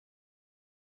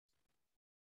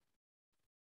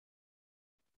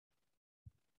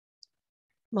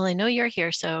Well, I know you're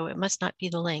here, so it must not be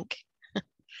the link.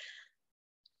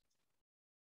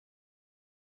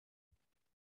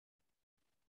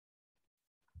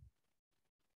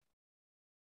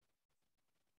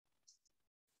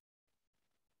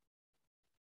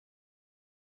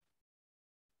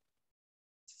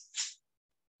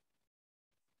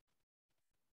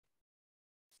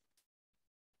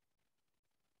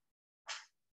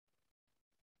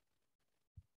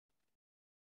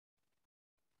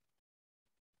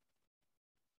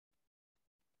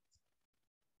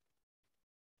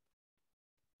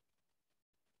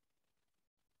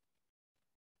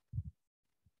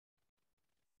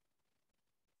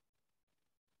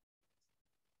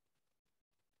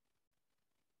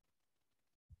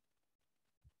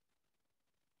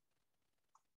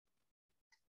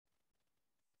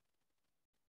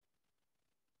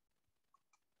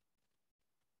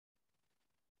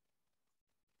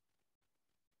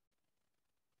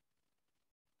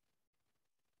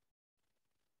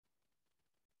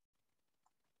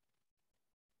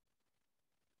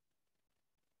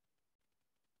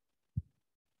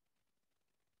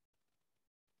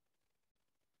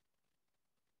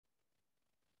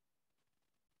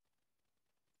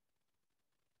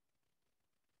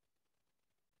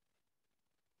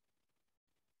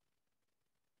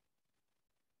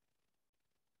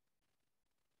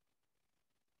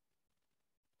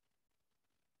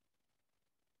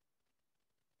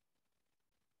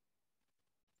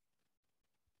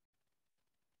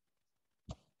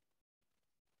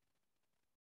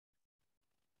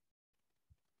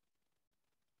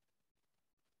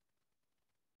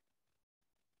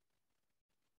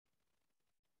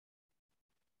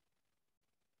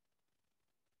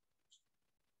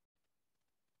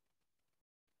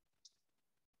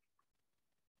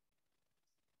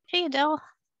 Hey, Adele.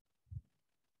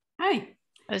 Hi.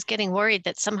 I was getting worried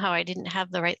that somehow I didn't have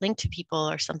the right link to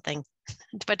people or something.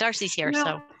 But Darcy's here,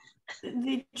 Well, so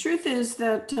the truth is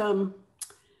that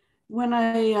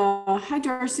hi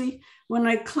Darcy, when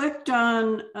I clicked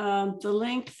on the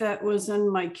link that was in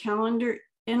my calendar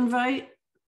invite,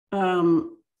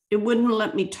 it wouldn't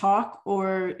let me talk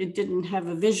or it didn't have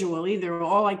a visual either.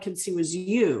 All I could see was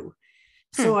you.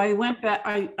 So I went back,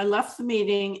 I left the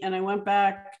meeting and I went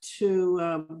back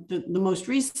to the most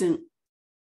recent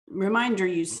reminder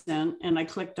you sent and I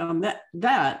clicked on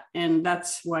that and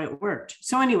that's why it worked.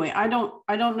 So anyway, I don't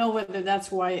know whether that's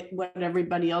what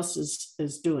everybody else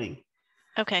is doing.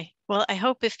 okay. Well, I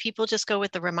hope if people just go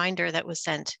with the reminder that was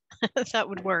sent, that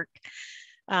would work.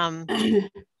 Yeah,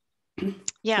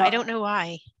 I don't know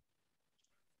why.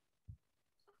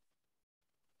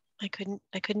 I couldn't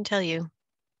tell you.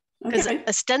 Because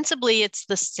ostensibly it's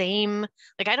the same,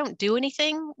 like I don't do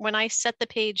anything when I set the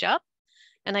page up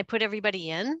and I put everybody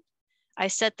in. I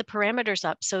set the parameters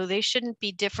up, so they shouldn't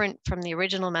be different from the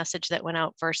original message that went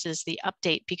out versus the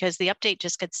update, because the update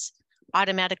just gets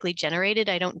automatically generated.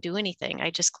 I don't do anything. I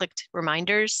just clicked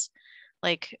reminders,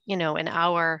 like, an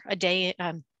hour, a day,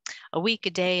 a week,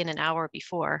 a day, and an hour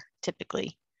before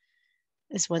typically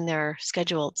is when they're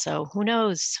scheduled. So who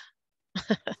knows?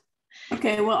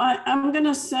 Okay, well, I'm going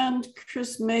to send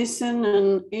Chris Mason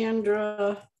and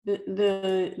Andra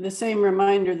the same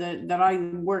reminder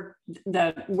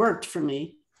that worked for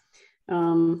me.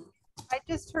 I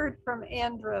just heard from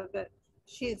Andra that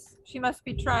she must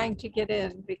be trying to get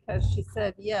in because she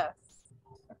said yes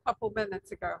a couple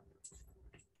minutes ago.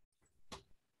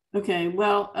 Okay,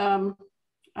 well,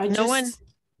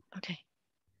 Okay.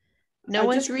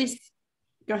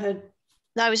 Go ahead.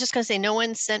 No, I was just going to say, no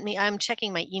one sent me, I'm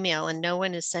checking my email and no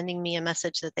one is sending me a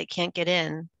message that they can't get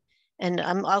in. And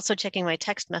I'm also checking my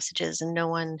text messages and no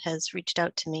one has reached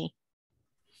out to me.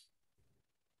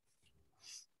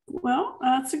 Well,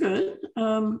 that's good.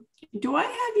 Do I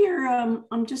have your,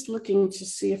 I'm just looking to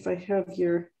see if I have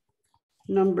your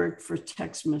number for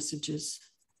text messages.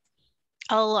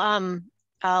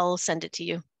 I'll send it to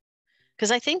you because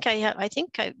I think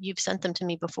you've sent them to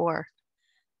me before.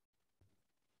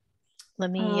 Let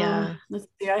me, let's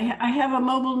see. I have a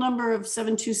mobile number of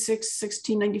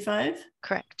 726-1695.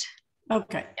 Correct.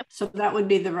 Okay. Yep. So that would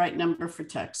be the right number for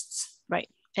texts. Right.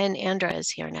 And Andra is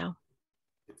here now.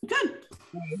 Good.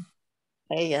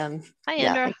 Hey, hi,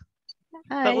 Andra.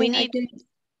 Yeah, but we need to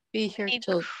be here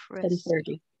till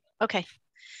 10:30. Okay.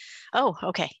 Oh,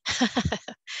 okay.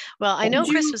 Well, I know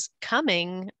Chris was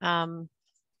coming.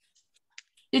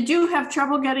 Did you have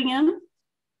trouble getting in?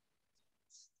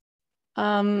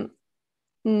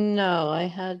 No, I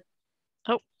had.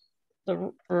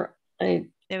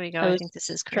 There we go. I think this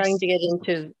is Chris. Trying to get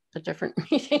into a different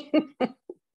meeting.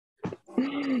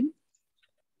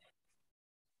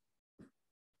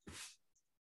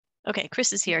 Okay,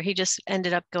 Chris is here. He just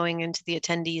ended up going into the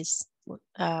attendees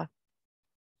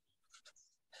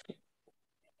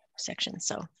section.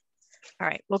 So, all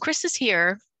right. Well, Chris is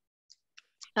here,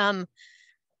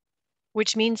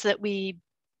 which means that we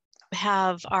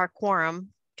have our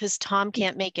quorum because Tom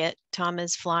can't make it. Tom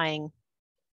is flying.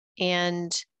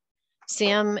 And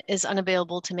Sam is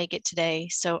unavailable to make it today.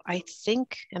 So I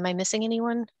think, am I missing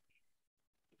anyone?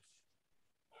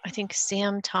 I think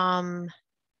Sam, Tom,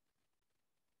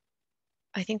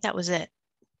 I think that was it.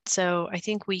 So I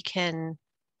think we can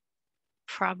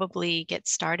probably get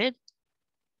started.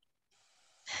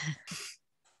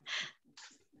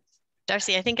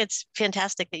 Darcy, I think it's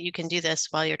fantastic that you can do this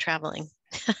while you're traveling.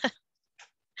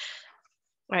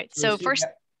 Right, so first.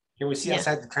 Can we see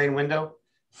outside the train window?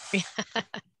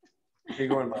 You're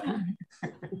going by.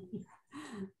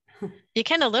 You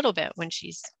can a little bit when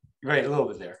she's. Right, a little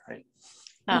bit there, right.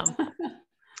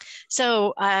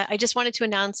 So I just wanted to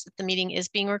announce that the meeting is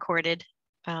being recorded.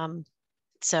 And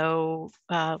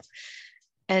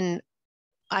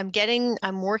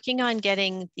I'm working on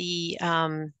getting the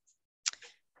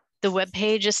web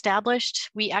page established.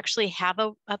 We actually have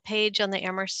a page on the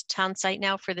Amherst Town site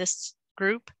now for this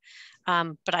group,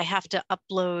 but I have to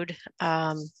upload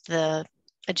the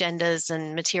agendas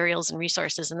and materials and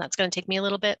resources, and that's going to take me a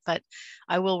little bit, but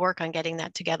I will work on getting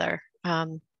that together.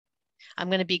 I'm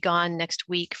going to be gone next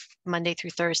week, Monday through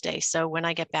Thursday. So when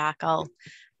I get back,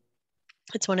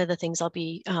 it's one of the things I'll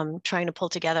be trying to pull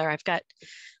together. I've got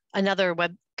another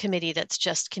web committee that's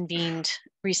just convened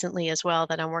recently as well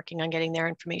that I'm working on getting their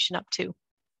information up to.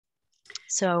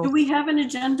 So do we have an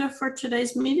agenda for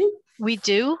today's meeting? We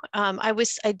do.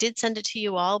 I did send it to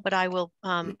you all, but I will,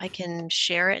 I can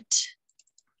share it.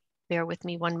 Bear with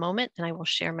me one moment and I will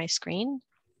share my screen.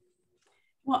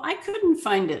 Well, I couldn't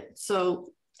find it.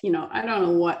 So, you know, I don't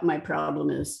know what my problem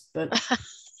is, but.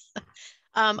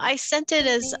 I sent it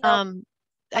as,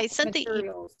 I sent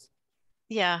materials.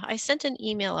 I sent an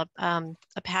email,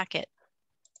 a packet.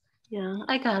 Yeah,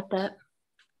 I got that.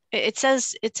 It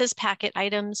says packet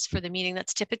items for the meeting.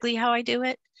 That's typically how I do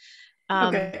it.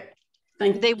 Okay.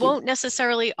 They won't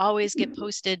necessarily always get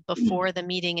posted before the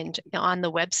meeting and on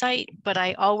the website, but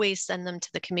I always send them to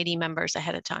the committee members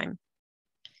ahead of time.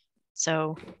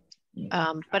 So,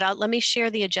 but let me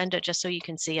share the agenda just so you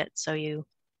can see it. So you,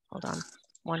 hold on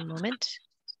one moment.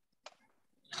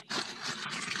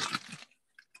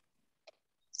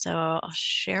 So I'll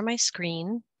share my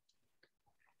screen.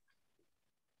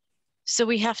 So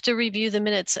we have to review the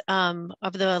minutes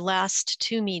of the last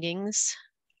two meetings.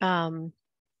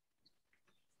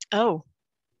 Oh,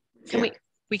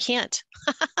 we can't.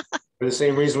 For the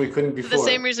same reason we couldn't before. For the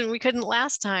same reason we couldn't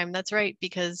last time. That's right,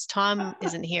 because Tom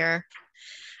isn't here.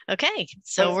 Okay,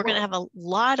 so we're going to have a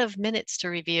lot of minutes to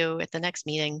review at the next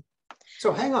meeting.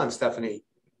 So hang on, Stephanie.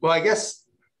 Well, I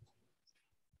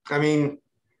mean,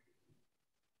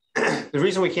 the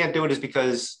reason we can't do it is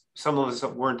because some of us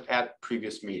weren't at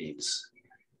previous meetings.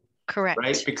 Correct.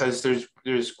 Right, because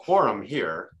there's quorum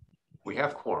here. We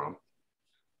have quorum.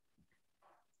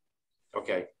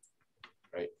 Okay,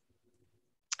 right.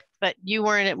 But you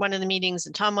weren't at one of the meetings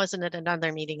and Tom wasn't at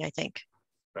another meeting, I think.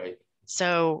 Right.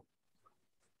 So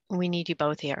we need you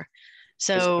both here.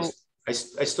 So I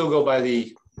still go by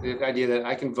the idea that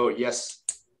I can vote yes.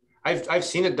 I've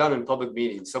seen it done in public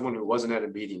meetings. Someone who wasn't at a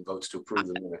meeting votes to approve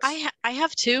the minutes. I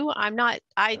have too. I'm not,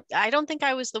 I don't think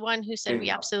I was the one who said we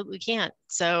absolutely can't.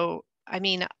 So, I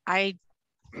mean,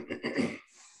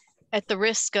 at the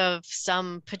risk of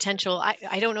some potential,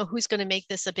 I don't know who's going to make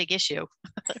this a big issue,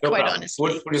 No quite problem.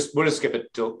 honestly. We'll just skip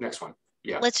it till next one.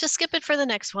 Yeah. Let's just skip it for the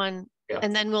next one. Yeah.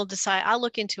 And then we'll decide. I'll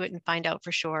look into it and find out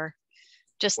for sure.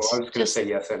 Well, I was going to say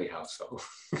yes anyhow, so.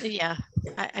 Yeah,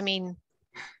 I mean,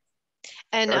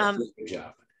 and good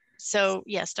job. So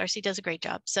yes, Darcy does a great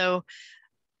job. So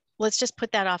let's just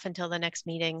put that off until the next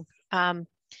meeting. And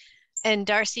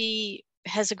Darcy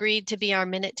has agreed to be our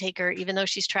minute taker, even though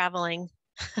she's traveling.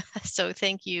 So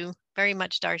thank you very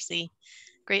much, Darcy.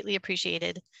 Greatly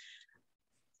appreciated.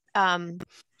 And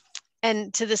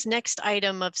to this next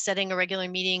item of setting a regular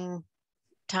meeting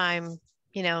time,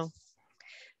 you know,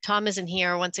 Tom isn't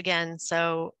here once again.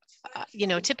 So, you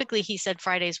know, typically he said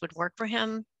Fridays would work for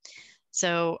him.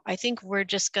 So I think we're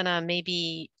just gonna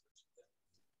maybe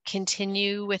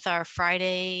continue with our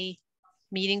Friday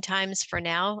meeting times for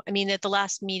now. I mean, at the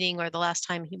last meeting or the last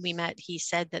time we met, he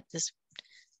said that this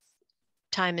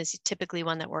time is typically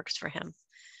one that works for him.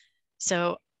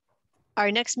 So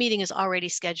our next meeting is already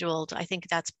scheduled. I think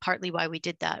that's partly why we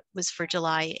did that, was for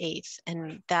July 8th.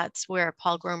 And that's where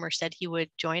Paul Gromer said he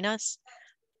would join us.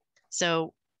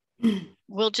 So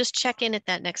we'll just check in at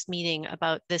that next meeting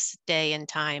about this day and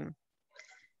time.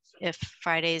 if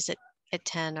Fridays at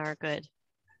 10 are good.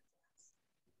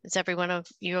 Is everyone of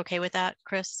you okay with that,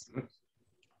 Chris?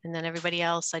 And then everybody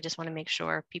else, I just want to make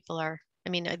sure people are, I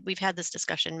mean, we've had this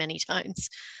discussion many times.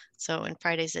 So, and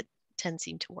Fridays at 10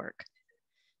 seem to work.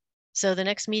 So the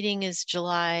next meeting is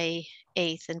July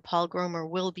 8th, and Paul Gromer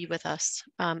will be with us,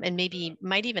 and maybe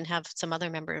might even have some other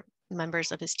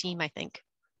members of his team, I think,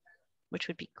 which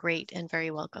would be great and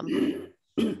very welcome.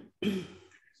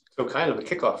 So kind of a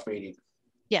kickoff meeting.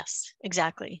 Yes,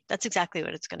 exactly. That's exactly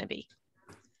what it's going to be.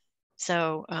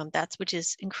 So which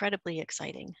is incredibly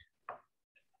exciting.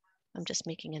 I'm just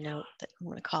making a note that I'm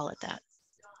going to call it that.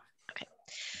 Okay.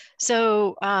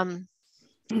 So I'm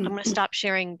going to stop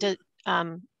sharing. Do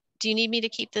you need me to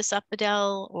keep this up,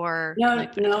 Adele, or? No,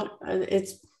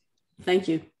 thank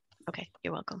you. Okay,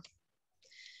 you're welcome.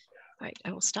 All right,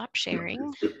 I will stop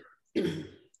sharing.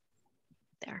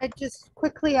 There. I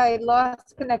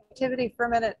lost connectivity for a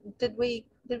minute. Did we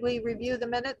review the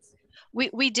minutes?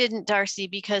 We didn't, Darcy,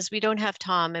 because we don't have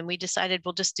Tom, and we decided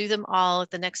we'll just do them all at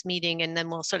the next meeting, and then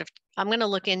we'll sort of, I'm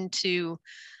going to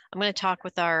talk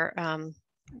with our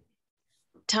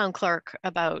town clerk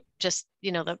about just,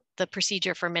 the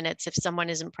procedure for minutes. If someone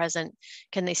isn't present,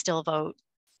 can they still vote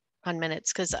on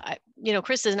minutes? Because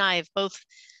Chris and I have both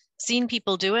seen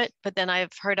people do it, but then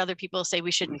I've heard other people say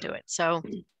we shouldn't do it. So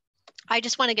I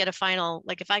just want to get a final,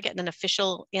 like if I get an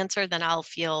official answer, then I'll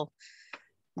feel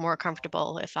more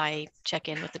comfortable if I check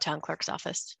in with the town clerk's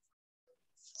office.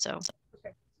 So,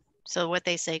 okay. So what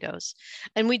they say goes.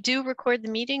 And we do record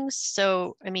the meetings.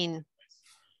 So, I mean,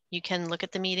 you can look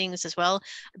at the meetings as well.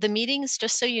 The meetings,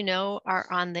 just so you know, are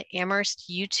on the Amherst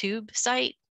YouTube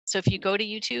site. So if you go to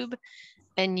YouTube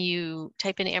and you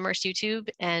type in Amherst YouTube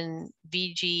and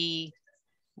VG,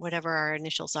 whatever our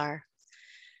initials are,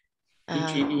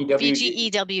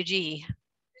 VGEWG.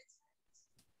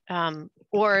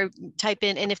 Or type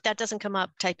in, and if that doesn't come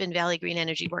up, type in Valley Green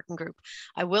Energy Working Group.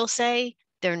 I will say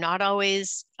they're not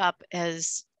always up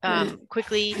as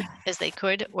quickly as they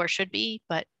could or should be,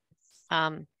 but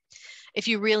if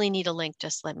you really need a link,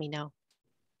 just let me know.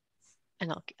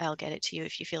 And I'll get it to you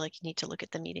if you feel like you need to look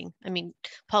at the meeting. I mean,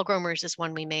 Paul Gromer's is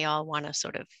one we may all want to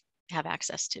sort of have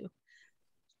access to.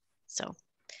 So,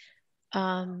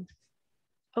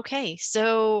 okay,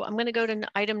 so I'm going to go to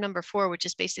item number 4, which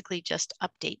is basically just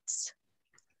updates.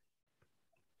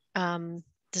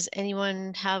 Does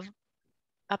anyone have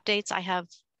updates? I have,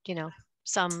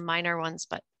 some minor ones,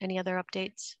 but any other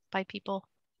updates by people?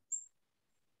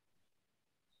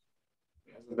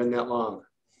 It hasn't been that long.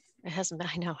 It hasn't been,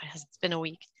 I know it hasn't. It's been a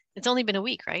week. It's only been a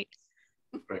week, right?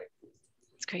 Right.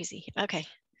 It's crazy. Okay.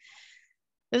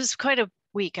 This is quite a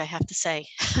week, I have to say.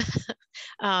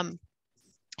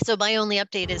 So my only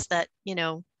update is that,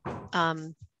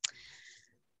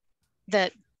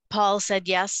 that Paul said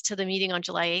yes to the meeting on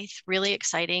July 8th. Really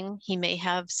exciting. He may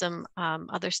have some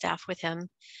other staff with him.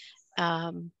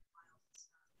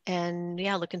 And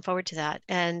yeah, looking forward to that.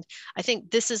 And I think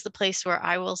this is the place where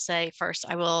I will say first,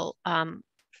 I will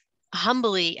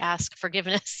humbly ask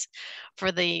forgiveness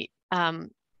for the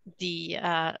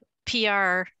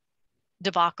PR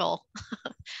debacle,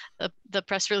 the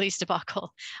press release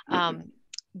debacle,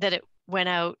 that it went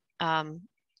out.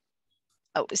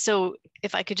 So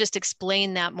if I could just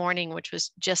explain that morning, which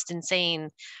was just insane.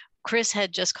 Chris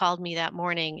had just called me that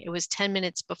morning. It was 10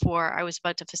 minutes before I was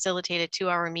about to facilitate a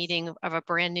 2-hour meeting of a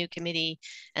brand new committee,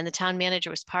 and the town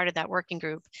manager was part of that working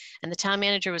group. And the town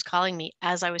manager was calling me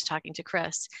as I was talking to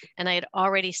Chris. And I had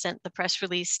already sent the press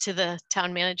release to the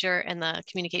town manager and the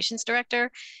communications director.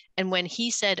 And when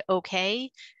he said, okay,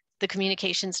 the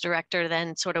communications director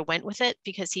then sort of went with it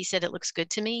because he said, it looks good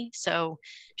to me. So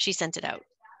she sent it out.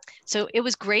 So it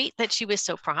was great that she was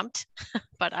so prompt,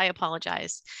 but I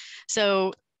apologize.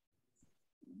 So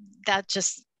that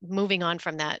just moving on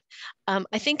from that.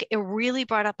 I think it really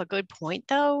brought up a good point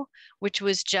though, which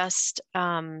was just,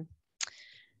 moving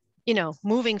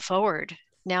forward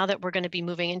now that we're going to be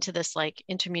moving into this like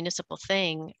intermunicipal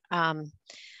thing,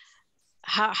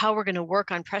 how we're going to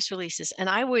work on press releases. And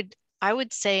I would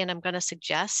say, and I'm going to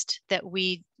suggest that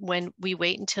when we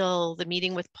wait until the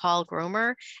meeting with Paul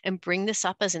Gromer and bring this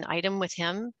up as an item with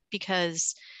him,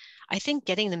 because I think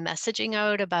getting the messaging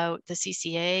out about the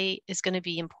CCA is going to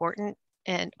be important,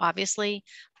 and obviously,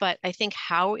 but I think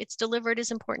how it's delivered is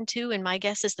important too. And my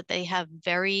guess is that they have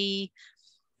very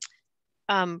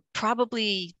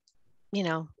probably,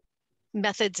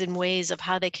 methods and ways of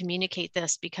how they communicate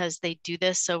this because they do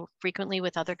this so frequently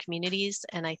with other communities.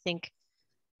 And I think,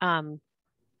 once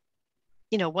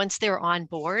they're on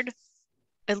board,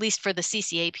 at least for the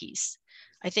CCA piece,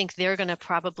 I think they're going to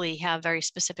probably have very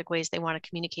specific ways they want to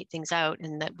communicate things out,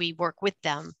 and that we work with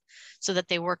them so that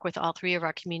they work with all 3 of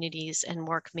our communities and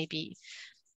work maybe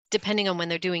depending on when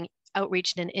they're doing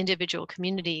outreach in an individual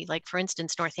community. Like for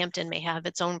instance, Northampton may have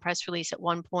its own press release at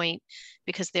one point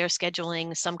because they're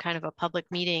scheduling some kind of a public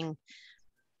meeting.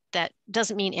 That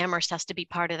doesn't mean Amherst has to be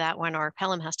part of that one or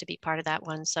Pelham has to be part of that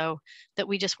one. So that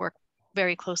we just work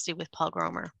very closely with Paul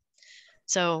Gromer.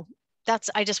 So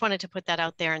I just wanted to put that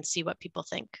out there and see what people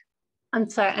think. I'm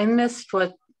sorry, I missed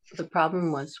what the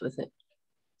problem was with it.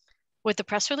 With the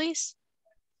press release?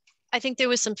 I think there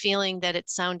was some feeling that it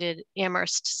sounded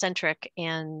Amherst centric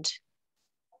and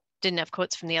didn't have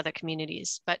quotes from the other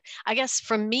communities. But I guess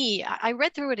for me, I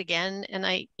read through it again and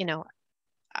I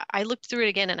looked through it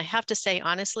again, and I have to say,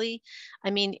 honestly,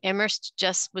 I mean, Amherst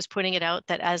just was putting it out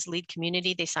that as lead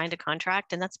community, they signed a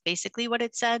contract, and that's basically what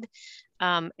it said.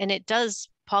 And it does,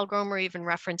 Paul Gromer even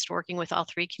referenced working with all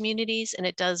 3 communities, and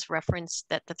it does reference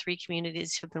that the 3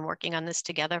 communities have been working on this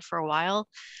together for a while.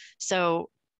 So,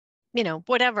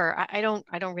 whatever, I don't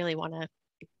really want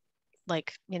to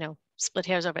split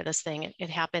hairs over this thing. It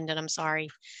happened and I'm sorry.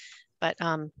 But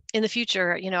in the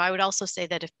future, I would also say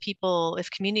that if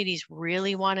communities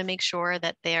really want to make sure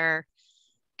that their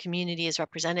community is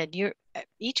represented,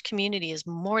 each community is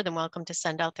more than welcome to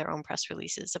send out their own press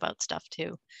releases about stuff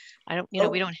too.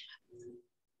 We don't.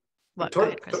 What? Go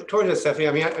ahead, Chris. Towards that,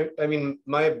 Stephanie, I mean,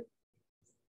 my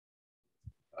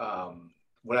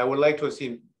what I would like to have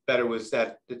seen better was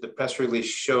that the press release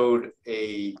showed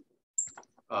it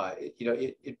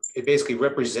basically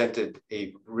represented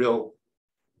a real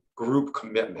group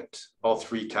commitment, all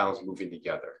 3 towns moving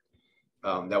together.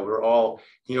 That we're all,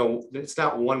 it's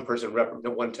not one person,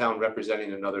 one town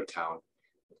representing another town,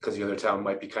 because the other town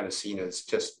might be kind of seen as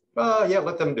just, yeah,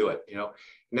 let them do it, and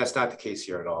that's not the case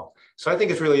here at all. So I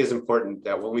think it really is important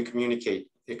that when we communicate,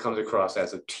 it comes across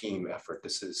as a team effort.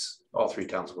 This is all 3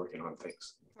 towns working on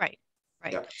things. Right.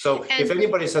 Right. Yeah. So if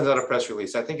anybody sends out a press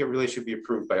release, I think it really should be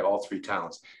approved by all 3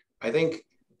 towns. I think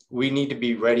we need to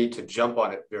be ready to jump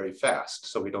on it very fast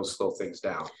so we don't slow things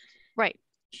down. Right.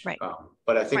 Right.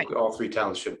 But I think all 3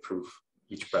 towns should approve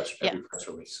every press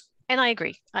release. And I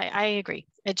agree. I agree.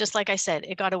 It just, like I said,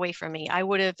 it got away from me. I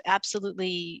would have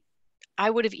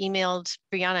emailed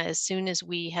Brianna as soon as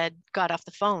we had got off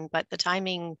the phone, but the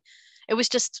timing, it was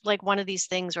just like one of these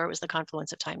things where it was the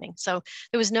confluence of timing. So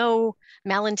there was no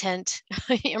malintent.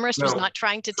 Amherst was not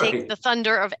trying to take the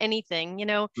thunder of anything,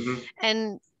 Mm-hmm.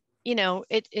 And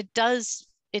it does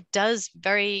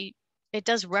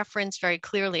reference very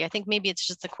clearly. I think maybe it's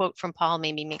just the quote from Paul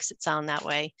maybe makes it sound that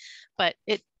way, but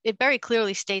it very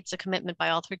clearly states a commitment by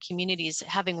all 3 communities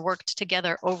having worked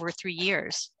together over 3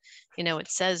 years. It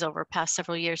says over past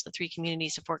several years, the 3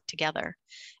 communities have worked together.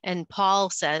 And Paul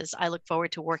says, I look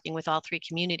forward to working with all 3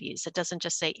 communities. It doesn't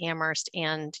just say Amherst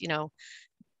and,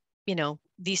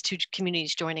 these 2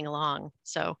 communities joining along.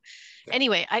 So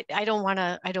anyway, I don't want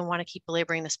to keep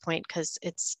belaboring this point because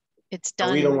it's done.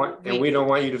 And we don't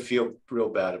want you to feel real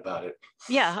bad about it.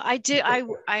 Yeah, I did. I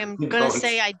am going to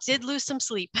say I did lose some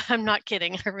sleep. I'm not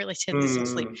kidding. I really did lose some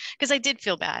sleep because I did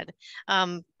feel bad.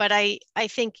 But I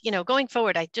think, going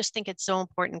forward, I just think it's so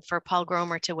important for Paul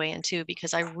Gromer to weigh in too,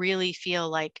 because I really feel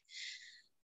like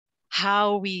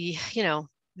how we,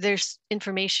 there's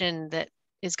information that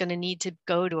is going to need to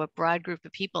go to a broad group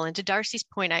of people. And to Darcy's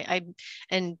point,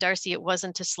 and Darcy, it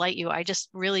wasn't to slight you. I just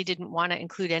really didn't want to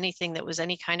include anything that was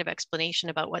any kind of explanation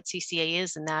about what CCA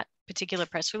is in that particular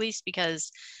press release,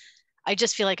 because I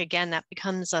just feel like, again, that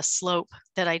becomes a slope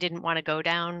that I didn't want to go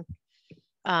down.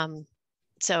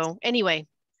 So anyway,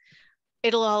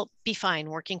 it'll all be fine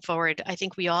working forward. I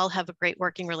think we all have a great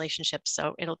working relationship,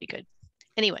 so it'll be good.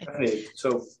 Anyway.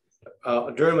 So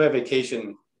during my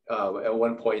vacation, at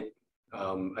one point,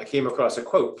 I came across a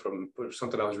quote from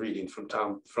something I was reading from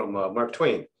Mark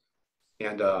Twain.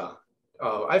 And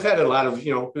I've had a lot of,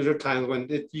 there are times when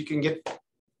you can get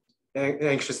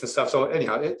anxious and stuff. So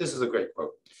anyhow, this is a great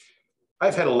quote.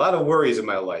 I've had a lot of worries in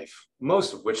my life,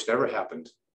 most of which never happened.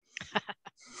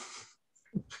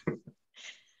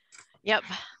 Yep.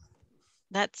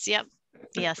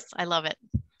 Yes, I love it.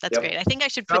 That's great. I think I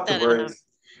should put that in.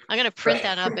 I'm going to print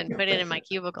that up and put it in my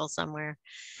cubicle somewhere.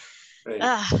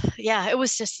 Right. Yeah, it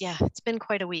was just, it's been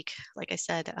quite a week, like I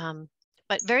said.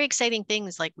 But very exciting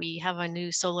things, like we have a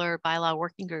new solar bylaw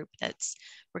working group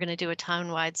we're going to do a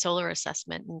town-wide solar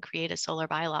assessment and create a solar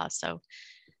bylaw. So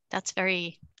that's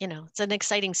very, it's an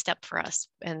exciting step for us.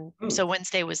 And so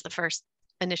Wednesday was the first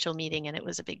initial meeting and it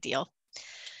was a big deal.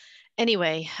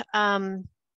 Anyway,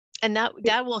 And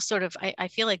that will sort of, I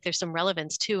feel like there's some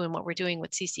relevance too in what we're doing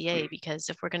with CCA, because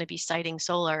if we're going to be citing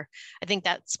solar, I think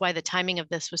that's why the timing of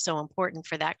this was so important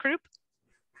for that group,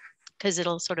 because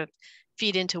it'll sort of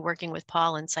feed into working with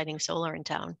Paul and citing solar in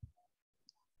town.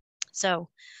 So,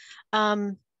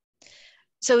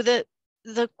 so the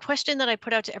question that I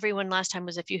put out to everyone last time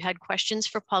was if you had questions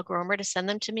for Paul Gromer to send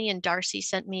them to me, and Darcy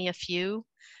sent me a few.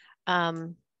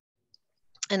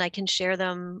 And I can share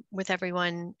them with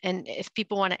everyone. And if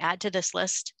people want to add to this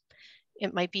list,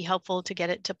 it might be helpful to get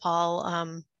it to Paul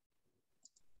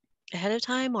ahead of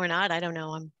time or not. I don't know.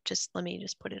 Let me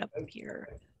just put it up here.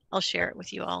 I'll share it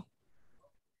with you all.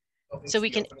 So we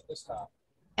can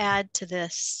add to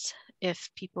this if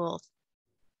people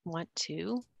want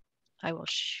to. I will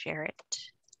share it.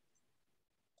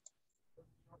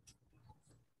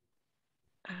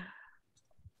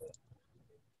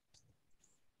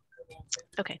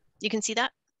 Okay, you can see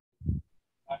that?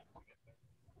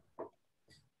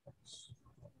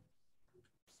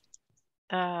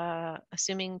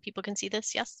 Assuming people can see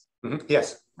this, yes? Mm-hmm.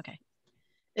 Yes. Okay.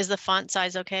 Is the font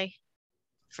size okay?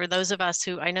 For those of us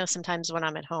who, I know sometimes when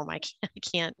I'm at home, I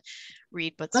can't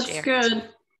read what's shared. That's good.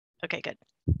 Okay, good.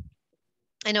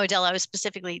 I know, Adele, I was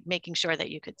specifically making sure that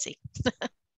you could see.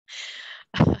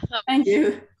 Thank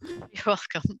you. You're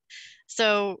welcome.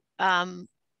 So,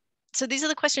 so these are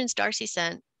the questions Darcy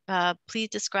sent. Please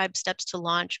describe steps to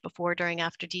launch before, during,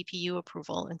 after DPU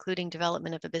approval, including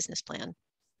development of a business plan.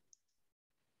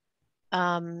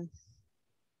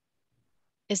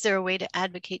 Is there a way to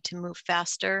advocate to move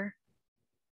faster?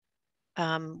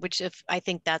 Which I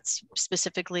think that's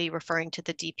specifically referring to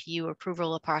the DPU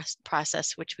approval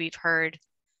process, which we've heard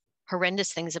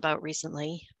horrendous things about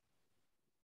recently,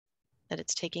 that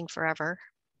it's taking forever,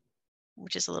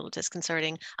 which is a little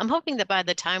disconcerting. I'm hoping that by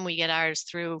the time we get ours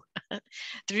through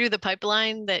through the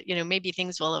pipeline, that, you know, maybe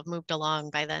things will have moved along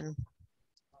by then.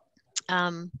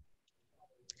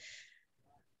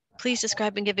 Please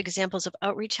describe and give examples of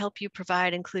outreach help you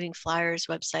provide, including flyers,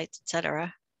 websites,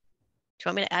 etc. Do you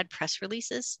want me to add press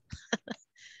releases?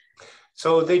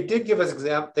 So they did give us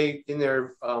in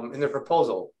their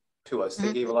proposal to us,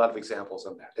 they gave a lot of examples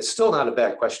of that. It's still not a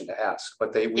bad question to ask,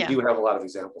 but we do have a lot of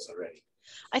examples already.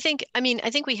 I think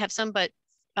we have some, but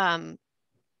and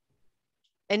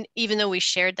even though we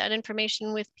shared that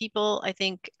information with people, I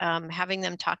think having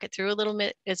them talk it through a little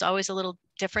bit is always a little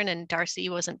different, and Darcy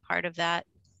wasn't part of that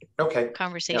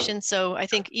conversation. Yeah. So I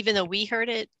think even though we heard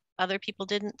it, other people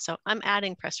didn't. So I'm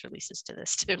adding press releases to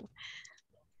this too.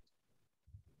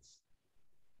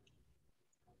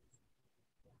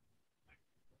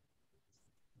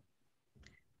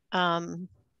 So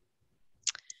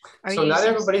not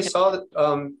everybody saw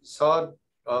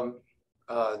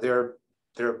their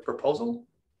proposal?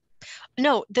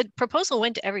 No, the proposal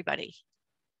went to everybody.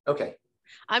 Okay.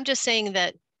 I'm just saying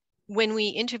that when we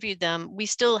interviewed them, we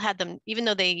still had them, even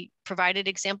though they provided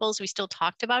examples, we still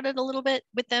talked about it a little bit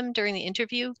with them during the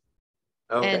interview.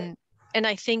 Okay. And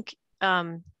I think,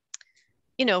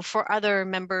 you know, for other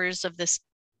members of this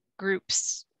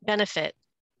group's benefit,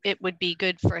 it would be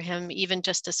good for him even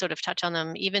just to sort of touch on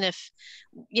them, even if,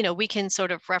 you know, we can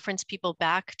sort of reference people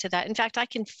back to that. In fact, I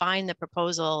can find the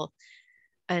proposal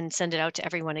and send it out to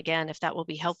everyone again, if that will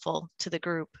be helpful to the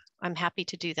group. I'm happy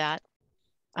to do that.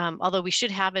 Although we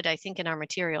should have it, I think, in our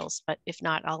materials, but if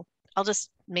not, I'll just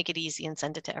make it easy and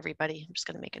send it to everybody. I'm just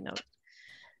going to make a note.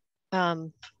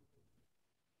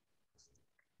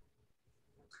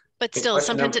 But still,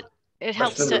 sometimes it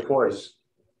helps.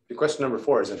 Question number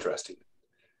 4 is interesting.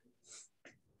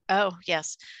 Oh,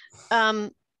 yes.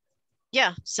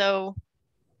 Yeah, so,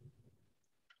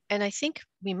 and I think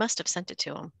we must have sent it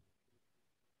to him.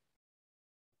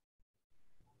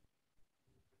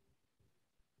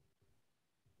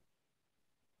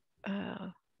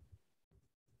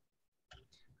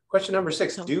 Question number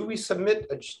 6, do we submit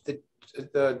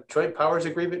the joint powers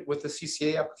agreement with the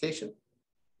CCA application?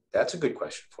 That's a good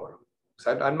question for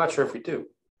him. I'm not sure if we do.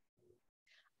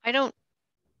 I don't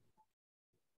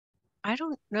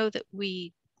know that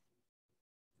we,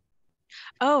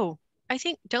 I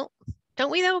think, don't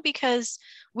we though? Because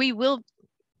we will,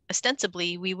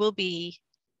 ostensibly, we will be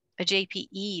a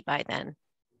JPE by then.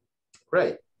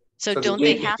 Right. So don't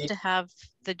they have to have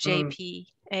the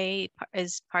JPA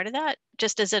as part of that,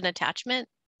 just as an attachment?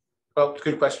 Well,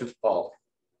 good question for Paul.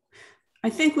 I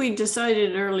think we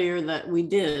decided earlier that we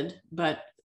did, but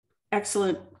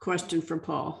excellent question for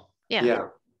Paul. Yeah. Yeah,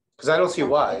 because I don't see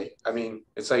why. I mean,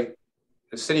 it's like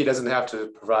the city doesn't have to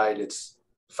provide its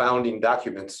founding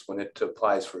documents when it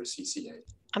applies for a CCA.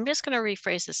 I'm just going to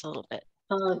rephrase this a little bit.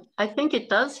 I think it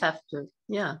does have to,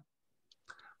 yeah.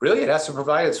 Really? It has to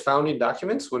provide its founding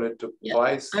documents when it Yeah,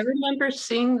 applies? I remember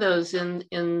seeing those in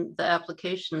the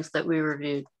applications that we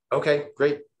reviewed. Okay,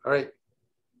 great. All right.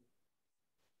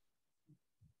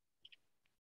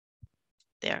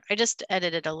 There, I just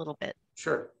edited a little bit.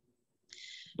 Sure.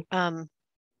 So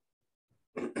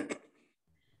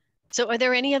are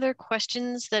there any other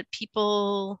questions that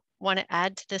people want to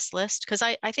add to this list? Because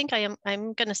I think I'm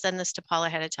going to send this to Paul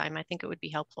ahead of time. I think it would be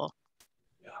helpful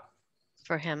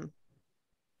for him.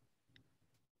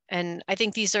 And I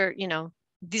think these are,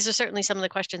 these are certainly some of the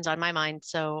questions on my mind.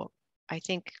 So I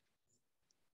think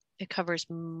it covers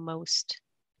most.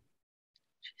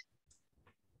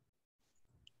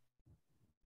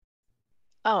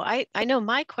 Oh, I know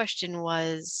my question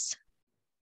was,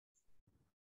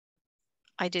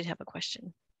 I did have a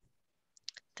question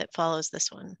that follows this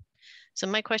one. So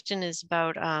my question is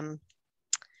about, can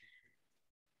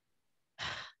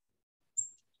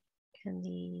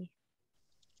the,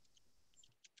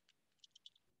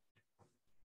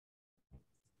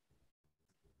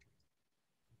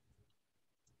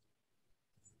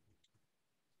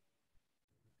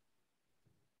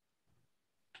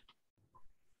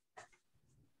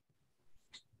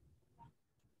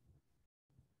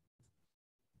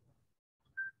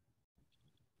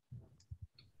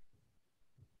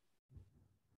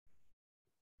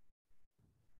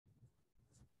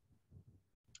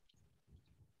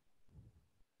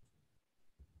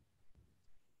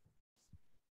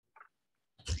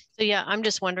 so yeah, I'm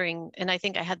just wondering, and I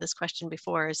think I had this question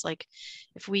before, is like,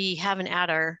 if we have an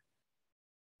adder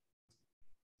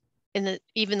in the,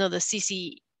 even though the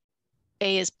CCA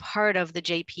is part of the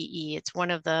JPE, it's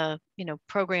one of the,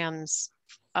 programs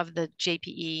of the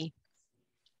JPE.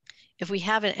 If we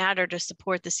have an adder to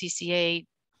support the CCA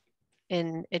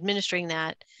in administering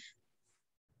that,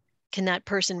 can that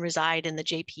person reside in the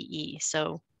JPE?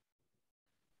 So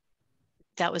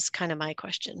that was kind of my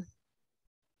question.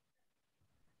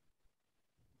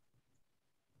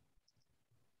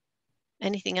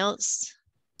 Anything else?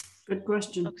 Good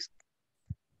question. Folks?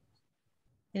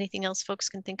 Anything else folks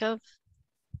can think of?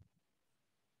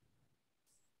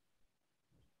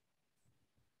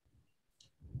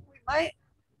 We might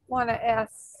want to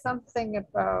ask something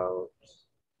about,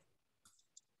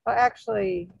 well,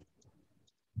 actually,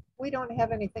 we don't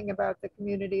have anything about the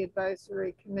Community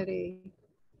Advisory Committee.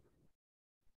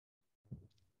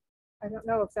 I don't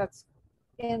know if that's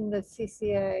in the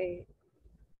CCA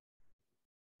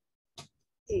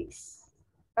piece.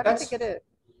 I don't think it is.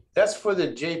 That's for the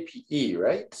JPE,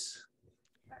 right?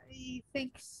 I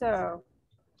think so.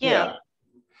 Yeah.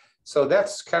 So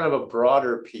that's kind of a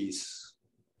broader piece.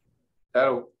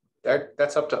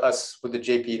 That's up to us with the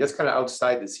JPE. That's kind of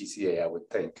outside the CCA, I would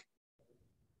think.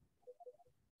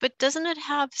 But doesn't it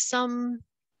have some?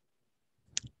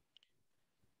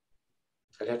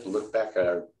 I'd have to look back at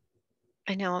our.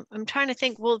 I know, I'm trying to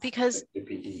think, well, because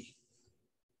JPE.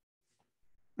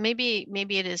 maybe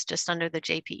it is just under the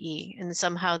JPE and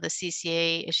somehow the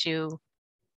CCA issue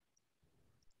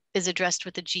is addressed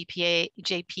with the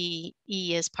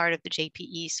JPE as part of the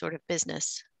JPE sort of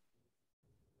business.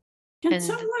 Can And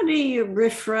somebody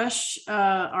refresh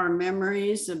our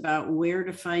memories about where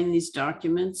to find these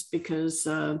documents? Because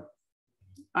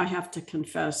I have to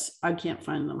confess, I can't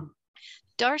find them.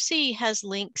 Darcy has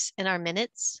links in our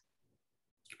minutes.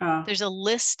 There's a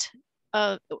list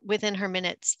within her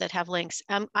minutes that have links.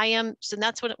 So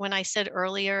that's when I said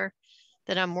earlier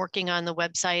that I'm working on the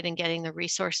website and getting the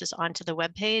resources onto the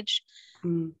webpage.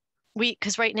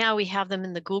 Because right now we have them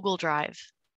in the Google Drive.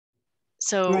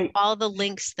 So all the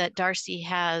links that Darcy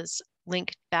has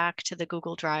linked back to the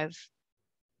Google Drive.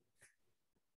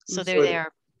 So they're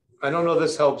there. I don't know if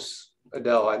this helps,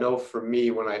 Adele. I know for me,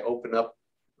 when I open up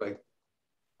like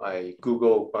my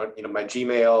Google, my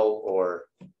Gmail or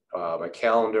my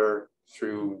calendar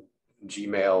through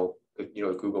Gmail,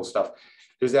 Google stuff,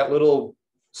 there's that little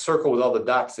circle with all the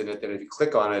dots in it. And if you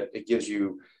click on it, it gives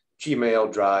you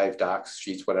Gmail, Drive, Docs,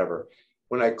 Sheets, whatever.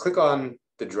 When I click on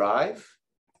the Drive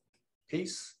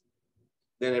piece,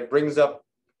 then it brings up,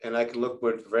 and I can look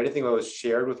for anything that was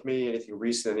shared with me, anything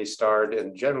recent, any starred,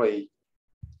 and generally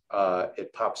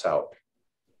it pops out.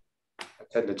 I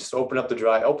tend to just open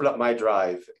up my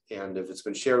drive, and if it's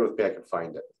been shared with me, I can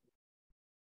find it.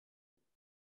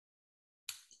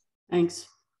 Thanks.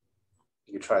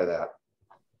 You can try that.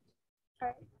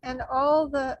 Okay. And all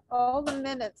the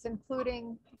minutes,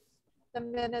 including the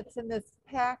minutes in this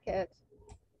packet,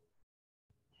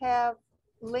 have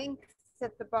links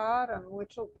at the bottom,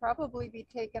 which will probably be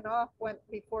taken off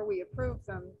before we approve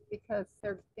them because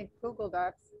they're in Google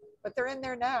Docs, but they're in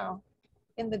there now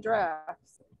in the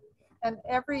drafts. And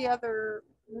every other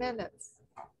minutes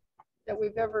that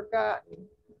we've ever gotten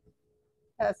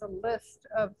has a list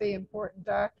of the important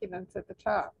documents at the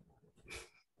top.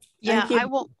 Yeah, Thank you. I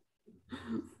will.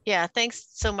 Yeah, thanks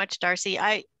so much, Darcy.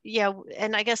 Yeah,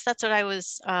 and I guess that's what I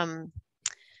was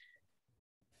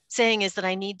saying, is that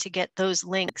I need to get those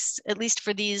links, at least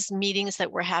for these meetings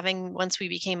that we're having once we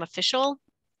became official.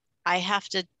 I have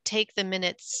to take the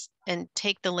minutes and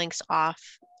take the links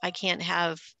off. I can't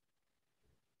have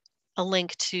a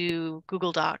link to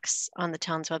Google Docs on the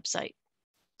town's website.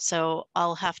 So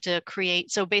I'll have to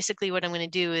create, so basically what I'm going to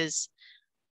do is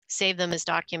save them as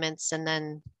documents and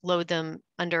then load them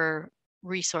under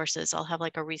resources. I'll have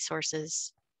like a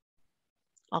resources.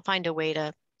 I'll find a way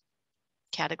to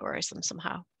categorize them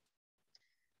somehow.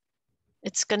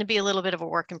 It's going to be a little bit of a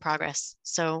work in progress.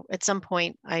 So at some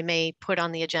point I may put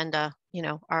on the agenda, you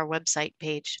know, our website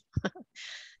page,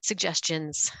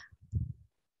 suggestions.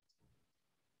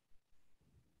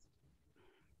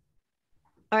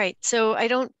 All right, so I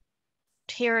don't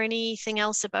hear anything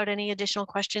else about any additional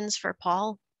questions for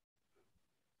Paul.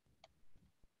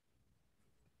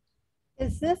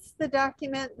 Is this the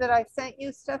document that I sent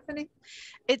you, Stephanie?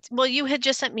 Well, you had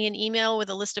just sent me an email with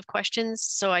a list of questions,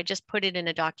 so I just put it in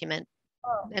a document,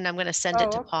 and I'm going to send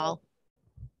it to Paul.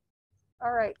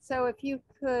 All right, so if you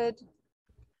could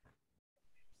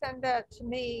send that to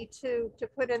me to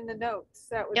put in the notes,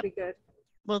 that would be good.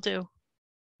 Will do.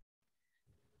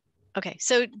 Okay,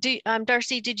 so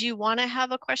Darcy, did you want to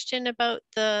have a question about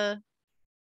the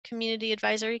Community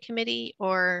Advisory Committee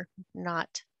or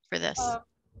not for this?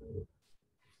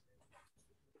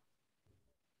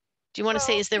 Do you want to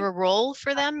say, is there a role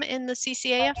for them in the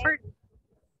CCA effort?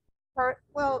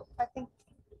 Well, I think,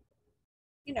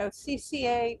 you know,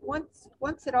 CCA,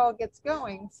 once it all gets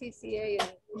going, CCA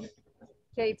and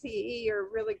JPE are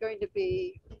really going to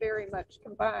be very much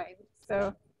combined.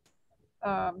 So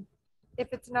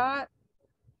if it's not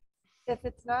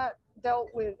dealt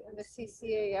with in the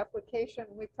CCA application,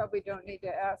 we probably don't need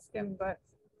to ask him, but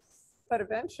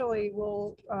eventually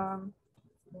we'll, I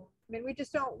mean, we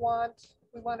just don't want,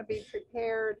 we want to be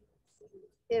prepared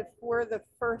if we're the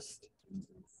first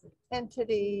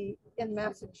entity in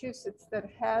Massachusetts that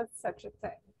has such a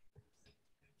thing,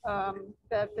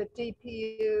 that the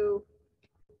DPU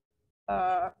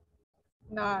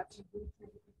not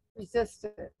resist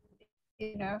it,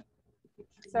 you know.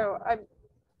 So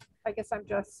I guess I'm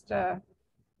just, but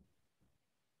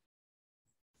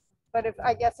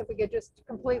I guess if we could just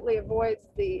completely avoid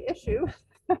the issue,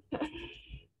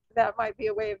 that might be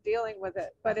a way of dealing with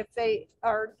it. But if they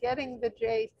are getting the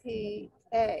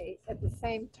JPA at the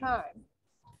same time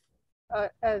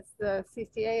as the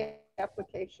CCA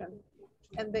application,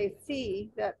 and they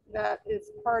see that that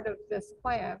is part of this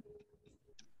plan,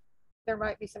 there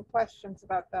might be some questions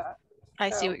about that. I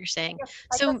see what you're saying. I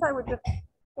guess I would just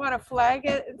want to flag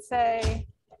it and say,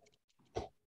 do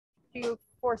you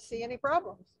foresee any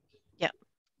problems? Yep.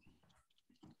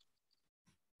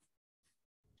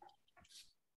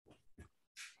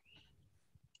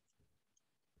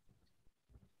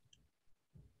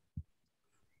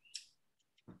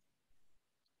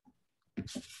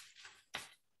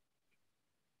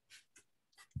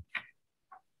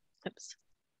 Oops.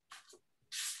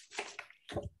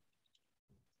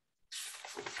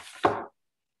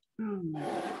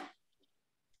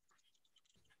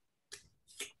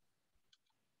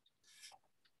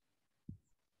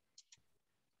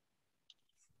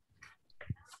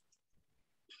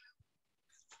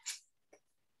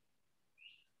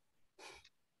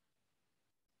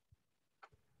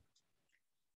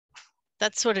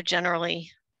 That's sort of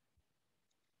generally.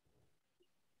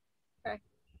 Okay.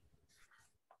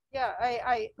 Yeah,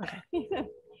 okay.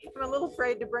 I'm a little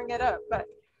afraid to bring it up, but.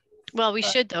 Well, we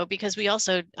should though, because we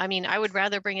also, I mean, I would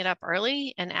rather bring it up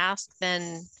early and ask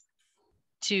than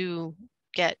to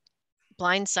get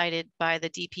blindsided by the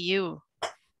DPU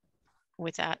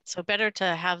with that. So better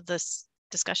to have this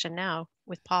discussion now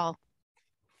with Paul.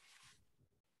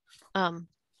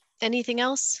 Anything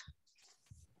else?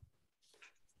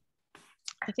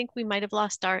 I think we might have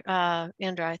lost our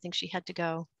Andra. I think she had to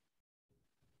go.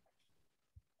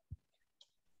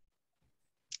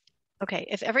 Okay,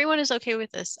 if everyone is okay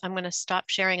with this, I'm going to stop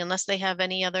sharing unless they have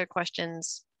any other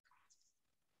questions.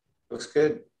 Looks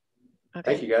good.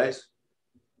 Okay. Thank you, guys.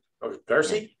 Oh,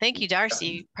 Darcy? Thank you,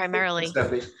 Darcy, primarily.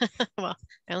 Well,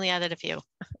 I only added a few.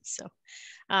 So,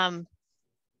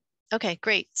 okay,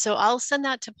 great. So I'll send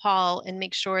that to Paul and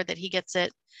make sure that he gets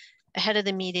it ahead of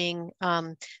the meeting.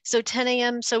 So 10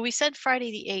 a.m. So we said Friday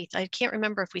the 8th. I can't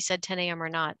remember if we said 10 a.m. or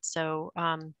not. So,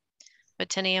 but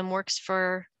 10 a.m. works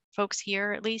for folks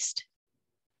here at least.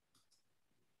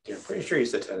 Yeah, I'm pretty sure you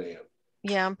said 10 a.m.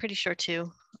 Yeah, I'm pretty sure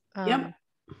too. Yep.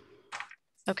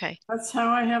 Okay. That's how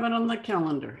I have it on the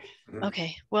calendar.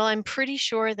 Okay. Well, I'm pretty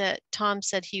sure that Tom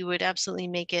said he would absolutely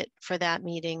make it for that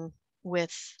meeting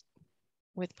with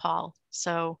Paul.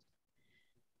 So,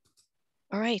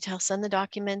 all right, I'll send the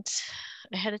document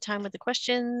ahead of time with the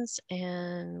questions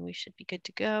and we should be good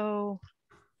to go.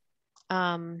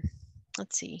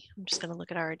 Let's see, I'm just going to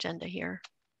look at our agenda here.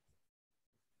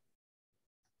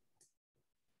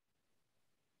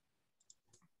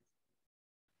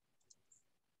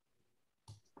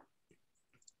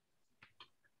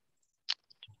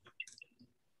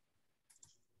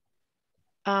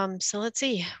 So let's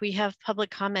see, we have public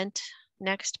comment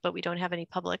next, but we don't have any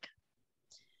public.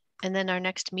 And then our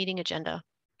next meeting agenda.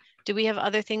 Do we have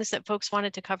other things that folks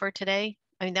wanted to cover today?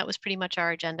 I mean, that was pretty much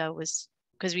our agenda, was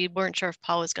because we weren't sure if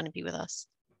Paul was going to be with us.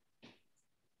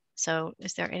 So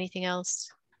is there anything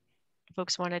else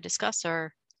folks want to discuss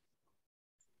or?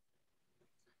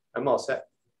 I'm all set.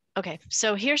 Okay,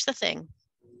 so here's the thing.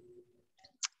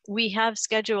 We have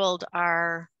scheduled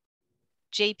our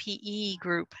JPE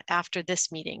group after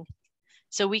this meeting.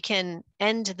 So we can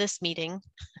end this meeting,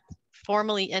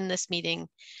 formally end this meeting,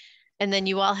 and then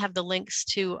you all have the links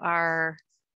to our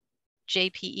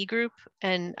JPE group.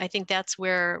 And I think that's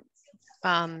where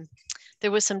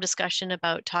there was some discussion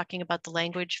about talking about the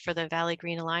language for the Valley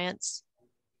Green Alliance.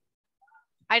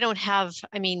 I don't have,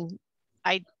 I mean,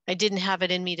 I didn't have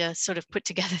it in me to sort of put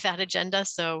together that agenda,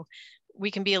 so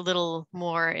we can be a little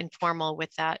more informal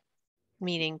with that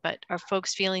meeting, but are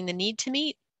folks feeling the need to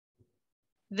meet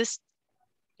this,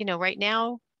 you know, right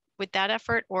now with that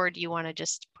effort, or do you want to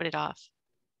just put it off?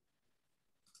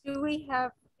 Do we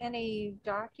have any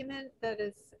document that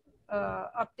is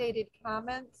updated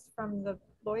comments from the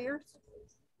lawyers?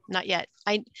 Not yet.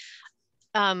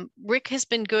 Rick has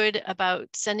been good about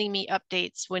sending me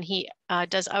updates when he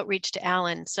does outreach to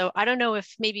Alan. So I don't know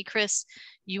if maybe Chris,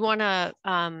 you want to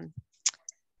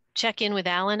check in with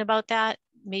Alan about that,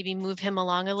 maybe move him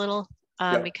along a little,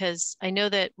 Yep. because I know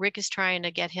that Rick is trying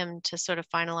to get him to sort of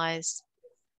finalize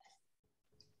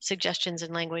suggestions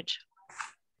in language.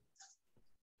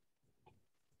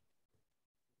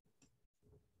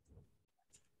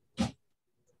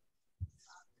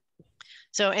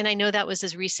 So, and I know that was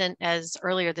as recent as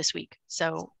earlier this week.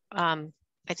 So I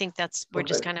think that's, we're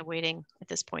just kind of waiting at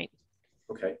this point.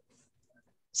 Okay.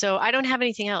 So I don't have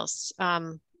anything else.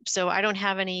 So I don't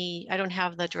have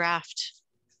the draft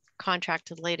contract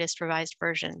to the latest revised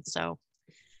version. So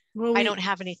well, I don't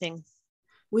have anything.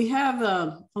 We have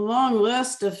a long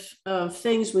list of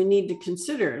things we need to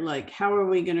consider, like how are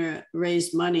we going to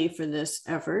raise money for this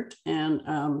effort, and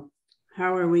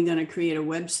how are we going to create a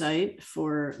website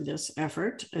for this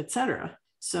effort, etc.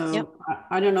 So yep.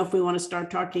 I don't know if we want to start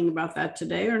talking about that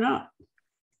today or not.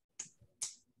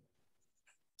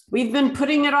 We've been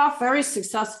putting it off very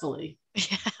successfully.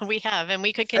 Yeah, we have, and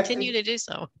we could continue to do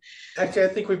so. Actually, I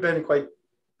think we've been quite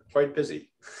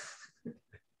busy.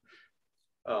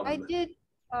 I did.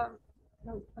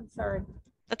 No, I'm sorry.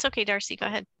 That's okay, Darcy. Go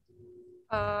ahead.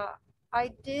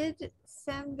 I did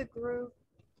send the group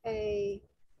a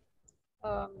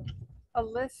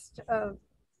list of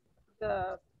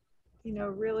the, you know,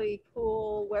 really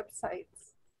cool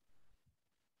websites.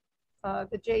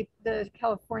 The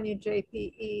California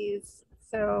JPEs.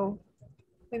 So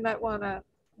we might want to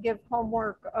give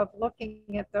homework of looking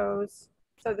at those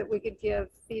so that we could give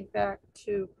feedback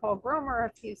to Paul Gromer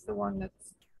if he's the one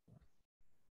that's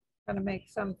going to make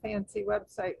some fancy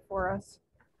website for us.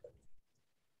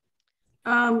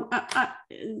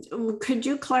 Could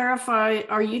you clarify,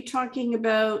 are you talking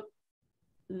about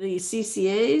the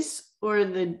CCAs or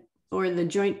the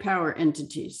joint power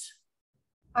entities?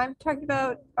 I'm talking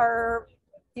about our,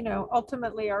 you know,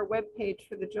 ultimately our webpage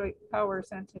for the joint powers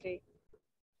entity.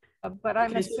 But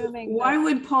I'm assuming. Why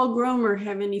would Paul Gromer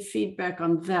have any feedback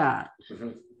on that? Mm-hmm.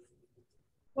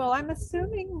 Well, I'm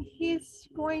assuming he's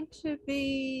going to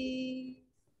be,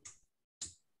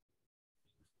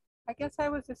 I guess I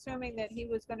was assuming that he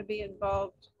was going to be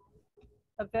involved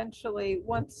eventually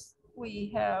once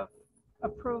we have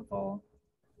approval.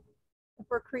 If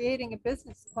we're creating a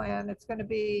business plan, it's going to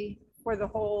be for the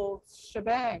whole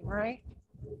shebang, right?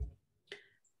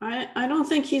 I don't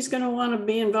think he's going to want to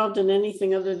be involved in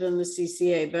anything other than the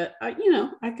CCA, but you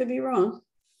know, I could be wrong.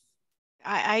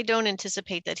 I don't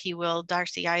anticipate that he will,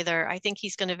 Darcy, either. I think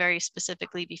he's going to very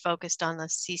specifically be focused on the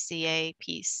CCA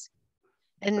piece.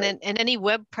 And right. Then, and any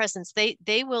web presence,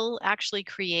 they will actually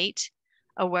create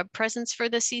a web presence for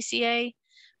the CCA,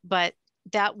 but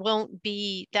that will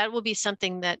be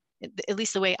something that, at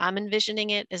least the way I'm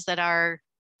envisioning it, is that our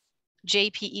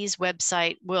JPE's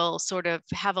website will sort of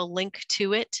have a link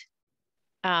to it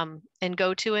and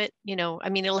go to it, you know, I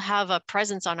mean, it'll have a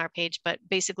presence on our page, but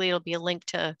basically it'll be a link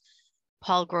to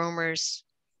Paul Gromer's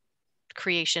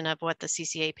creation of what the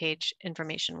CCA page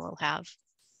information will have.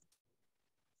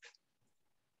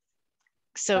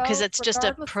 So, because Well, it's just a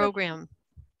regardless of- program.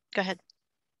 Go ahead.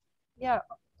 Yeah,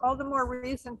 all the more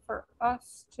reason for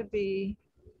us to be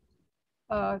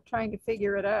trying to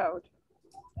figure it out.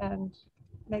 And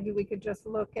maybe we could just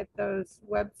look at those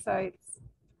websites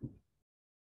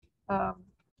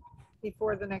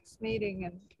before the next meeting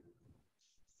and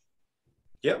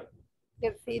Yep.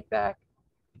 give feedback.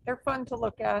 They're fun to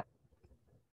look at.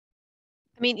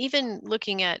 I mean, even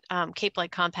looking at Cape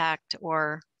Light Compact,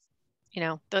 or, you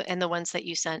know, the ones that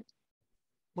you sent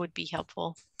would be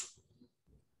helpful.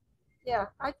 Yeah,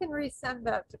 I can resend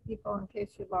that to people in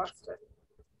case you lost it.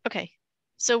 Okay,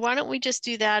 so why don't we just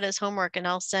do that as homework, and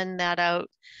I'll send that out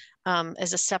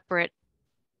as a separate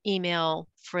email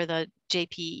for the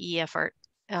JPE effort.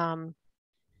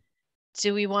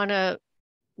 Do we want to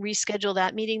reschedule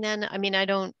that meeting then? I mean, I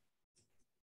don't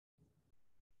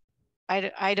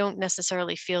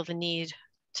necessarily feel the need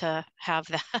to have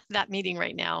that meeting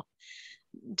right now.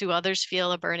 Do others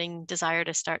feel a burning desire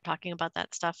to start talking about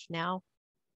that stuff now?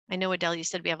 I know, Adele, you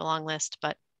said we have a long list,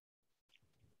 but.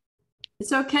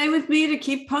 It's okay with me to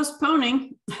keep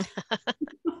postponing.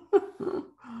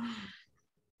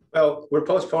 Well, we're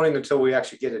postponing until we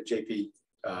actually get a JPA.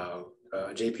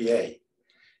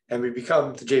 And we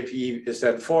become, the JPE is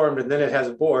then formed, and then it has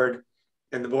a board,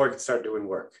 and the board can start doing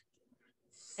work.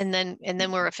 And then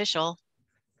we're official.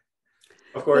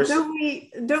 Of course. But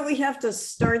don't we have to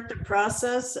start the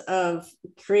process of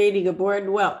creating a board?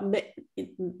 Well,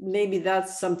 maybe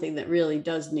that's something that really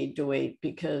does need to wait,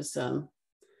 because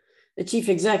the chief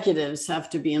executives have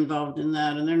to be involved in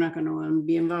that, and they're not going to want to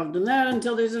be involved in that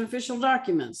until there's an official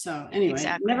document. So anyway,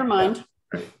 Exactly. Never mind.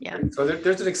 Right. Yeah. So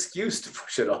there's an excuse to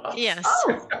push it off. Yes.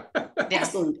 Oh, Yeah.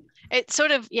 excellent. It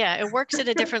sort of, yeah, it works at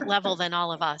a different level than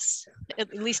all of us,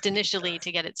 at least initially, to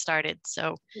get it started.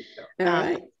 So All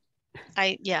right.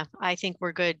 I think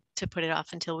we're good to put it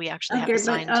off until we actually have Okay, it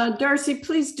signed. but Darcy,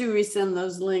 please do resend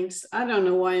those links. I don't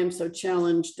know why I'm so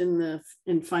challenged in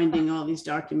finding all these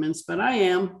documents, but I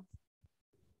am.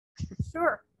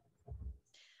 Sure.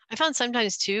 I found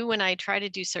sometimes too, when I try to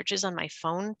do searches on my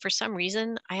phone, for some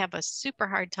reason, I have a super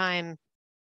hard time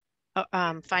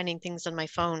finding things on my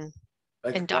phone,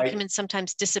 Like, and documents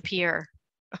sometimes disappear.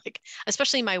 Like,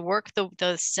 especially my work,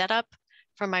 the setup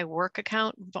for my work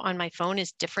account on my phone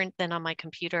is different than on my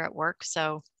computer at work.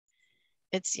 So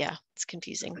it's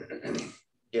confusing.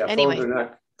 Yeah, Anyway. phones are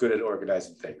not good at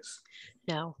organizing things.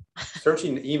 No.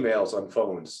 Searching emails on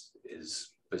phones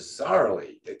is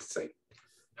bizarrely, it's like,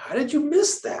 how did you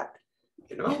miss that?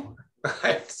 You know,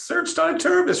 I searched on a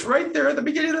term, it's right there at the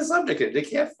beginning of the subject, and they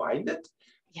can't find it.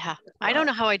 Yeah, I don't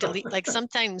know how I delete, like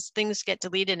sometimes things get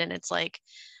deleted and it's like,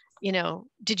 you know,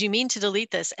 did you mean to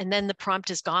delete this? And then the prompt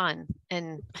is gone,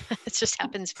 and it just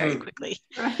happens very quickly.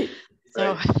 Right.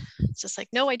 So Right. it's just like,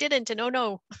 no, I didn't, and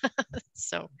no.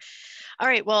 So, all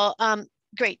right, well,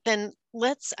 great. Then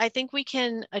I think we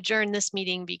can adjourn this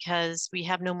meeting because we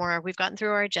have no more, we've gotten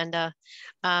through our agenda.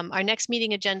 Our next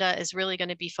meeting agenda is really going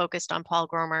to be focused on Paul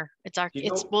Gromer.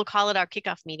 We'll call it our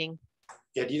kickoff meeting.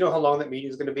 Yeah, do you know how long that meeting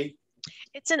is going to be?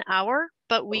 It's an hour,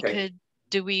 but we Okay.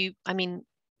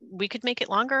 we could make it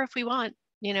longer if we want,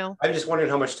 you know. I'm just wondering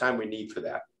how much time we need for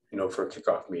that, you know, for a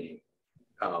kickoff meeting.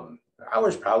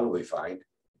 Hour's probably fine.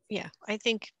 Yeah, I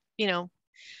think, you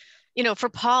know, for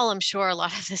Paul, I'm sure a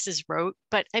lot of this is rote,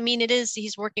 but I mean,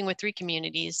 he's working with 3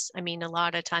 communities. I mean, a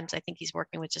lot of times I think he's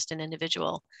working with just an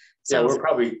individual. So Yeah, we're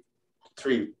probably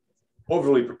 3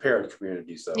 overly prepared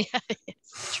communities, though. yeah,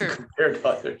 it's true. Compared to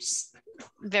others.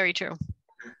 Very true.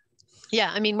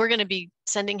 Yeah, I mean, we're going to be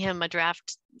sending him a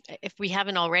draft, if we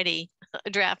haven't already, a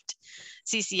draft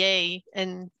CCA,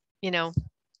 and, you know,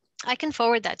 I can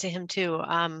forward that to him too.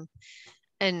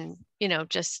 And, you know,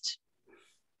 just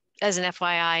as an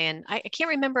FYI, and I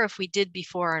can't remember if we did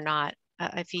before or not.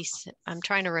 I'm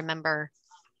trying to remember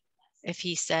if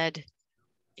he said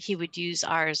he would use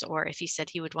ours or if he said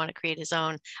he would want to create his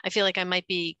own. I feel like I might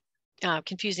be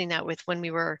confusing that with when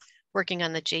we were working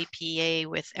on the JPA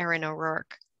with Aaron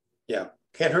O'Rourke. Yeah,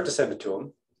 can't hurt to send it to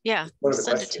him. Yeah, One of the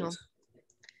send it to him. questions.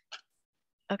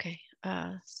 Okay,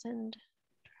 send.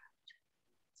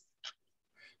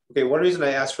 Okay, one reason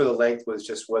I asked for the length was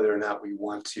just whether or not we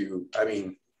want to, I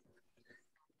mean,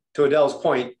 to Adele's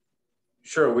point,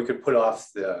 sure, we could put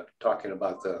off the talking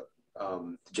about the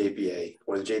JPA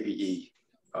or the JPE,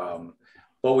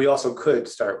 but we also could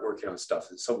start working on stuff.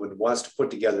 If someone wants to put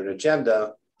together an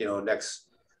agenda, you know, next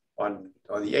on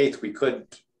the 8th, we could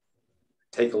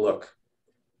take a look,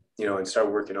 and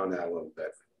start working on that a little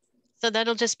bit. So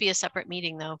that'll just be a separate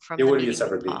meeting though from It the would be a meeting with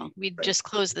separate Paul. meeting, We'd right. just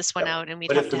close this one Yeah. out and we'd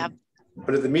But have to have.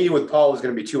 But if the meeting with Paul is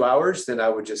going to be 2 hours, then I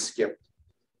would just skip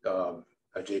a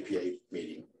JPA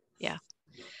meeting. Yeah.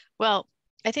 Well,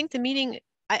 I think the meeting,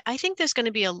 I think there's going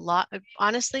to be a lot of,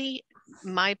 honestly,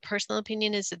 my personal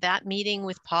opinion is that meeting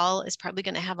with Paul is probably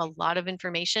going to have a lot of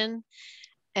information.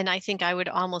 And I think I would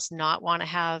almost not want to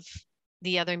have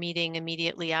the other meeting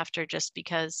immediately after, just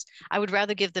because I would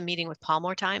rather give the meeting with Paul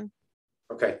more time.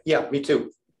 Okay. Yeah, me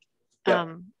too.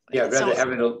 Yeah. Yeah, I'd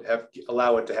rather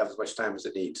allow it to have as much time as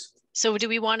it needs. So do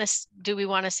we want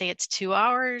to say it's 2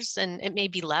 hours, and it may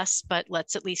be less, but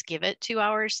let's at least give it 2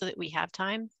 hours so that we have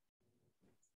time?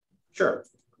 Sure.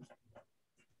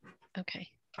 Okay.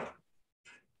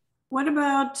 What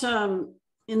about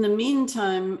in the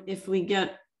meantime, if we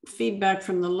get feedback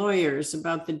from the lawyers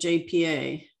about the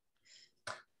JPA?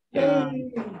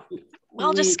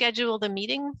 We'll just schedule the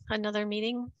meeting, another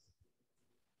meeting.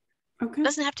 Okay. It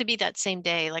doesn't have to be that same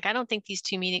day. Like, I don't think these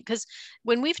two meetings, because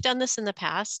when we've done this in the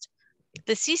past,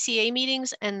 the CCA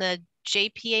meetings and the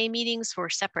JPA meetings were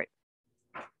separate.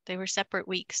 They were separate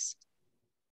weeks,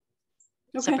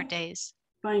 separate days.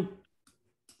 Fine.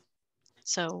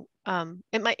 So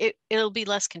it'll be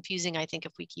less confusing, I think,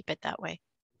 if we keep it that way.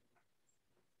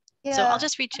 Yeah. So I'll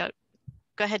just reach out.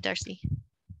 Go ahead, Darcy.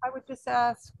 I would just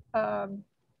ask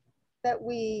that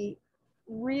we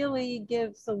really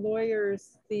give the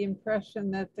lawyers the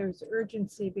impression that there's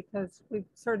urgency, because we've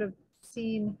sort of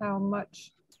seen how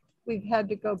much we've had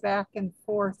to go back and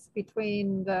forth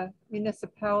between the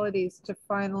municipalities to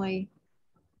finally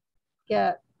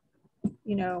get,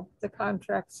 the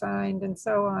contract signed and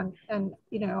so on. And,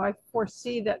 I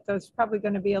foresee that there's probably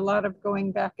going to be a lot of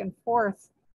going back and forth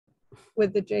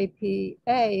with the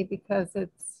JPA because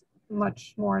it's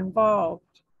much more involved.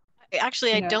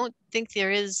 Actually, I don't think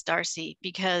there is, Darcy,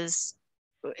 because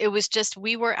it was just,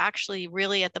 we were actually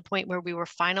really at the point where we were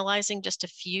finalizing just a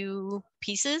few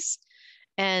pieces,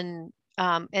 and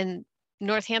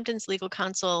Northampton's legal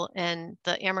counsel and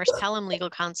the Amherst Pelham legal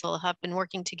counsel have been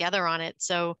working together on it.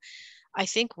 So I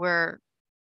think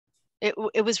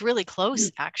it was really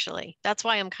close, actually. That's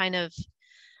why I'm kind of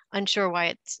unsure why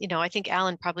it's, I think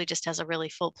Alan probably just has a really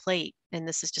full plate, and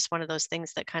this is just one of those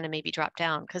things that kind of maybe dropped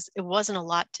down, because it wasn't a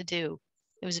lot to do.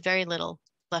 It was very little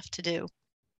left to do.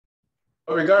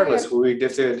 But regardless,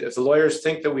 if the lawyers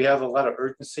think that we have a lot of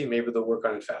urgency, maybe they'll work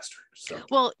on it faster. So.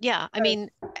 Well, yeah, I mean,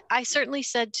 I certainly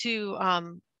said to,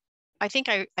 I think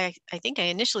I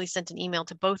initially sent an email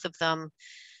to both of them,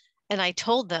 and I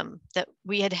told them that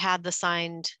we had the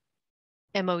signed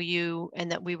MOU and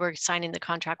that we were signing the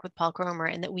contract with Paul Cromer,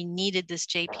 and that we needed this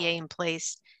JPA in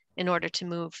place in order to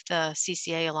move the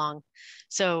CCA along.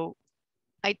 So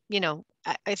I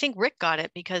think Rick got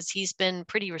it because he's been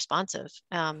pretty responsive.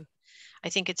 I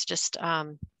think it's just,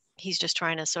 he's just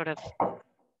trying to sort of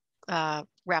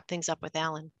wrap things up with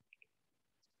Alan.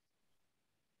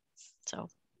 So,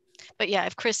 but yeah,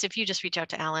 if you just reach out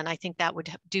to Alan, I think that would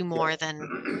do more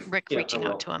than Rick reaching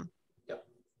out to him. Yeah.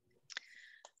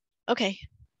 Okay.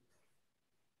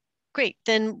 Great.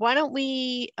 Then why don't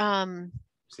we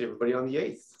see everybody on the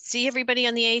 8th? See everybody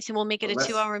on the 8th, and we'll make it a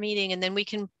 2-hour meeting, and then we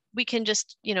can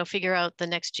just, figure out the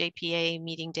next JPA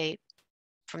meeting date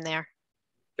from there.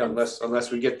 Yeah,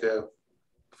 unless we get the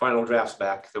final drafts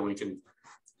back, then we can.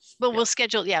 Well, we'll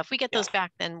schedule. Yeah, if we get those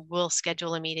back, then we'll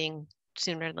schedule a meeting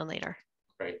sooner than later.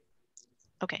 Right.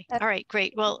 Okay. All right.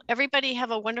 Great. Well, everybody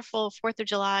have a wonderful 4th of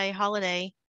July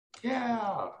holiday.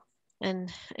 Yeah.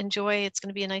 And enjoy. It's going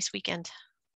to be a nice weekend.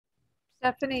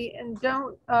 Stephanie, and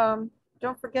don't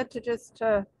forget to just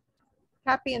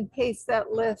copy and paste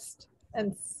that list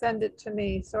and send it to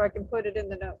me so I can put it in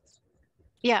the notes.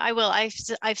 Yeah, I will.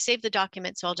 I've saved the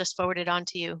document, so I'll just forward it on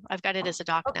to you. I've got it as a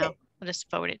doc now. I'll just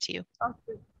forward it to you.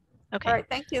 Okay. All right.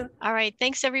 Thank you. All right.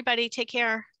 Thanks, everybody. Take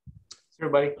care.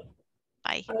 Everybody.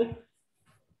 Bye. Bye.